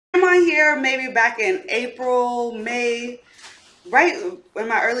on here maybe back in April, May, right in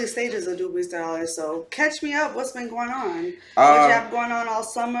my early stages of Doobie Styler. So catch me up. What's been going on? What you have going on all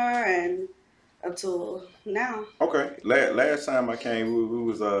summer and up till now? Okay. Last time I came, we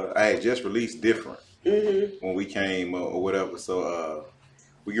was I had just released Different when we came or whatever. So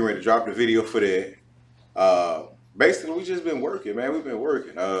we getting ready to drop the video for that. Basically, we just been working, man. We've been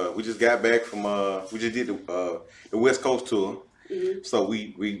working. We just got back from we just did the West Coast tour. So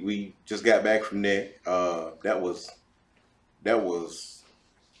we just got back from that. That was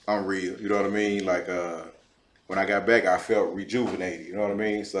unreal. You know what I mean? Like when I got back, I felt rejuvenated. You know what I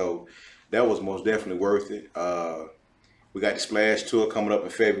mean? So that was most definitely worth it. We got the Splash tour coming up in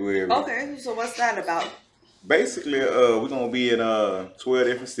February. Okay, so what's that about? Basically, we're gonna be in 12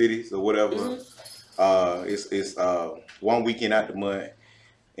 different cities or whatever. It's 1 weekend out the month,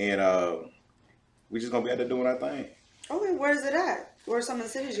 and we just gonna be out there doing our thing. Okay, where is it at? Where are some of the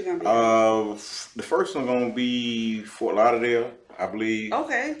cities you're gonna be The first one gonna be Fort Lauderdale, I believe.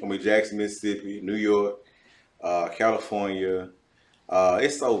 Okay. Gonna be Jackson, Mississippi, New York, California.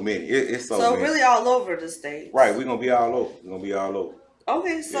 It's so many. It's so many. Really all over the state. Right, we're gonna be all over. We're gonna be all over.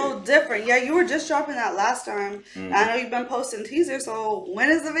 Okay, so Different. Yeah, you were just dropping that last time. I know you've been posting teasers, so when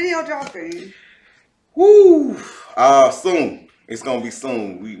is the video dropping? Woo! Soon. It's gonna be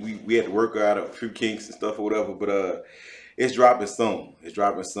soon. We had to work out a few kinks and stuff or whatever, but it's dropping soon. It's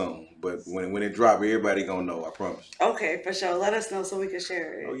dropping soon. But when it drop, everybody gonna know, I promise. Okay, for sure. Let us know so we can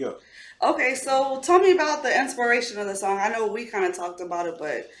share it. Oh yeah. Okay, so tell me about the inspiration of the song. I know we kind of talked about it,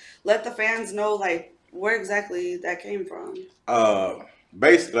 but let the fans know like where exactly that came from.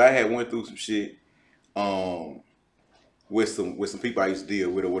 Basically I had went through some shit with some people I used to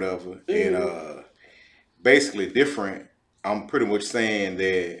deal with or whatever. And basically Different, I'm pretty much saying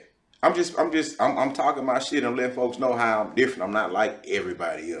that I'm talking my shit and letting folks know how I'm different. I'm not like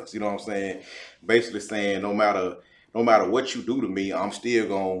everybody else. You know what I'm saying? Basically saying no matter what you do to me, I'm still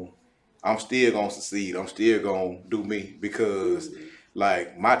gonna succeed. I'm still gonna do me because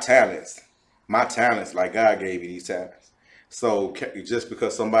like my talents, like God gave me these talents. So just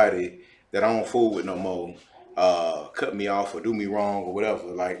because somebody that I don't fool with no more cut me off or do me wrong or whatever,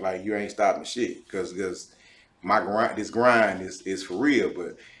 like you ain't stopping shit because this grind is for real.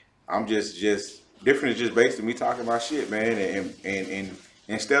 But I'm just Different is just basically me talking my shit, man, and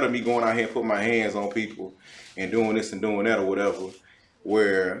instead of me going out here and putting my hands on people and doing this and doing that or whatever,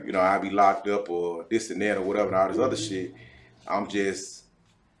 where you know I be locked up or this and that or whatever and all this other shit, I'm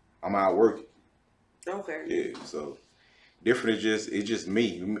out working. Okay. Yeah, so Different is just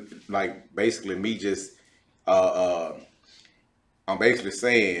me, like basically me just I'm basically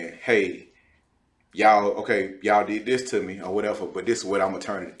saying, hey, y'all did this to me or whatever, but this is what I'm gonna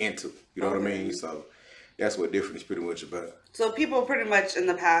turn it into. You know what I mean? So that's what Different is pretty much about. So people pretty much in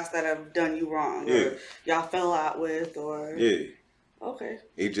the past that have done you wrong, or y'all fell out with, or okay.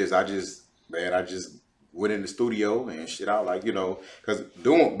 I just went in the studio and shit out, like, you know, because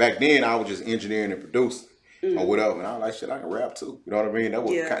back then I was just engineering and producing or whatever, and I was like, shit, I can rap too. You know what I mean? That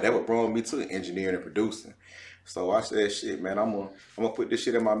what brought me to engineering and producing. So I said, shit, man, I'm gonna put this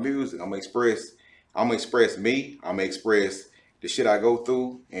shit in my music. I'm gonna express me. I'm gonna express the shit I go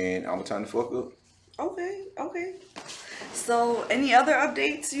through, and I'm gonna turn the fuck up. Okay, okay. So, any other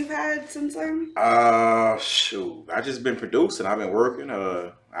updates you've had since then? Shoot, I just been producing. I've been working.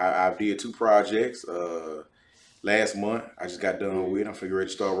 I did 2 projects. Last month I just got done with. I'm ready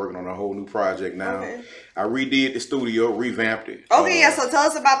to start working on a whole new project now. Okay. I redid the studio, revamped it. Okay, yeah. So tell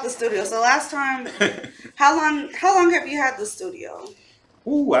us about the studio. So last time, how long have you had the studio?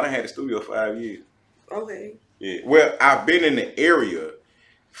 Ooh, I done had the studio 5 years. Okay. Yeah. Well, I've been in the area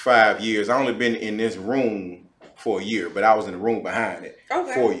 5 years. I only been in this room for a year, but I was in the room behind it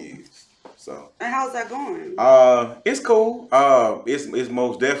 4 years. So. And how's that going? It's cool. It's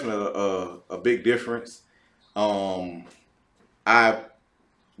most definitely a big difference. A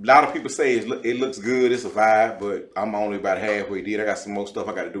lot of people say it looks good. It's a vibe, but I'm only about halfway there. I got some more stuff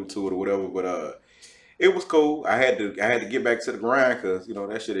I got to do to it or whatever. But it was cool. I had to get back to the grind because you know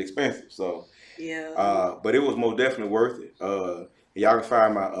that shit expensive. So. Yeah. But it was most definitely worth it. Y'all can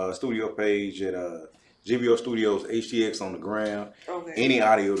find my studio page at GVO Studios HTX on the ground. Okay. Any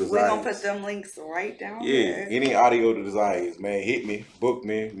audio desires. We're gonna put them links right down there. Any audio desires, man. Hit me, book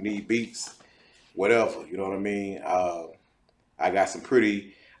me. We need beats, whatever. You know what I mean? I got some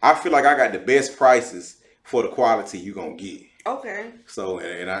I feel like I got the best prices for the quality you gonna get. Okay. So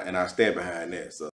and I stand behind that. So.